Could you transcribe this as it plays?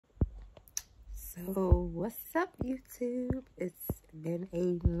So what's up, YouTube? It's been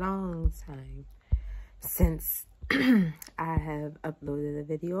a long time since I have uploaded a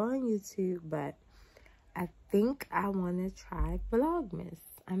video on YouTube, but I think I want to try Vlogmas.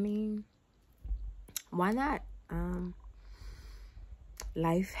 I mean, why not?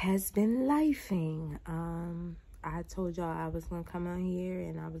 Life has been lifing. I told y'all I was gonna come on here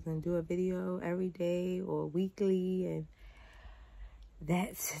and I was gonna do a video every day or weekly, and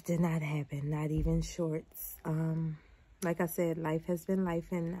that did not happen, not even shorts. Like I said, life has been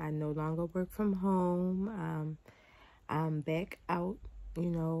lifing. I no longer work from home. I'm back out,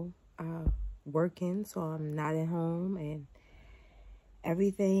 working, so I'm not at home, and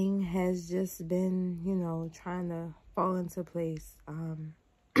everything has just been, trying to fall into place.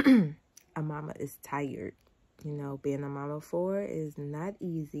 A mama is tired. Being a mama is not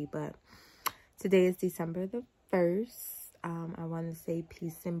easy, but today is December the 1st. I want to say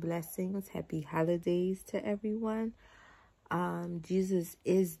peace and blessings. Happy holidays to everyone. Jesus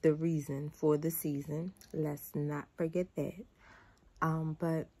is the reason for the season. Let's not forget that.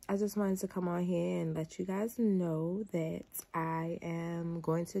 But I just wanted to come on here and let you guys know that I am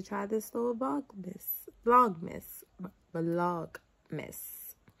going to try this little Vlogmas.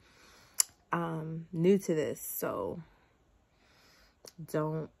 New to this, so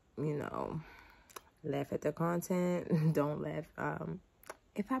don't, laugh at the content. Don't laugh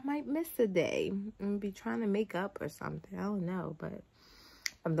if I might miss a day and be trying to make up or something. I don't know, but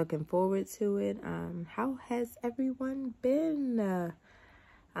I'm looking forward to it. How has everyone been?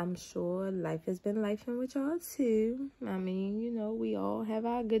 I'm sure life has been lifing with y'all too. I mean, we all have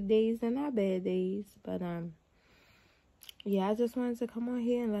our good days and our bad days, but yeah, I just wanted to come on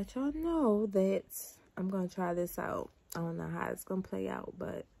here and let y'all know that I'm gonna try this out. I don't know how it's gonna play out,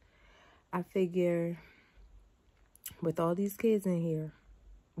 but I figure with all these kids in here,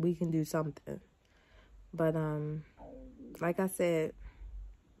 we can do something. But like I said,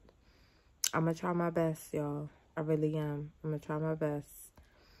 I'm gonna try my best, y'all. I really am. I'm gonna try my best.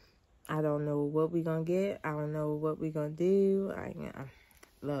 I don't know what we gonna get. I don't know what we gonna do.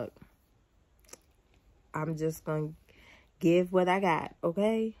 Look, I'm just gonna give what I got,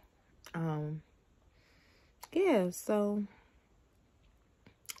 okay? Yeah, so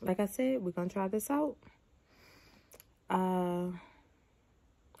like I said, we're gonna try this out.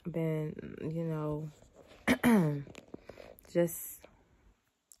 Been, just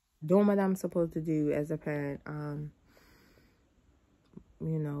doing what I'm supposed to do as a parent.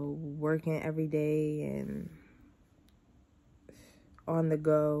 Working every day and on the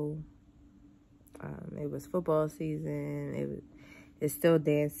go. It was football season. It's still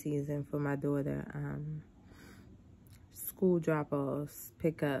dance season for my daughter. School drop-offs,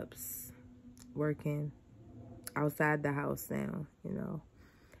 pickups, working outside the house now, no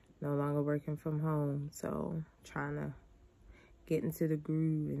longer working from home. So trying to get into the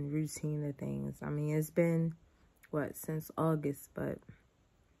groove and routine of things. I mean, it's been, since August, but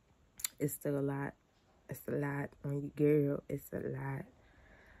it's still a lot. It's a lot on you, girl. It's a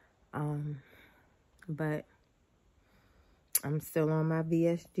lot. But I'm still on my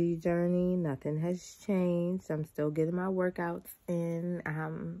VSG journey. Nothing has changed. I'm still getting my workouts in.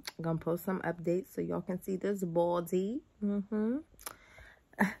 I'm going to post some updates so y'all can see this baldy. You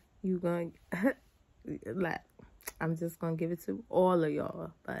going to... I'm just going to give it to all of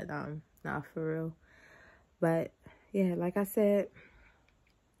y'all. But, not for real. But, yeah, like I said,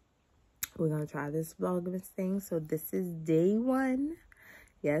 we're going to try this Vlogmas thing. So, this is day 1.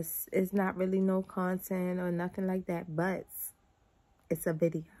 Yes, it's not really no content or nothing like that, but it's a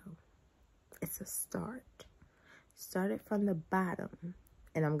video. It's a start. Start it from the bottom,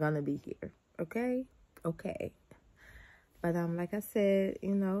 and I'm gonna be here, okay? Okay. But like I said,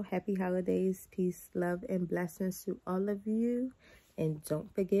 happy holidays, peace, love, and blessings to all of you. And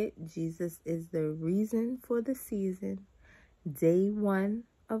don't forget, Jesus is the reason for the season. Day 1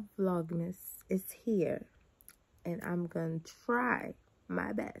 of Vlogmas is here, and I'm gonna try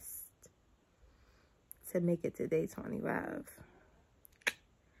my best to make it to day 25.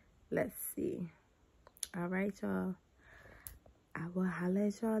 Let's see. All right, y'all. I will holler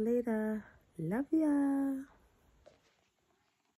at y'all later. Love ya.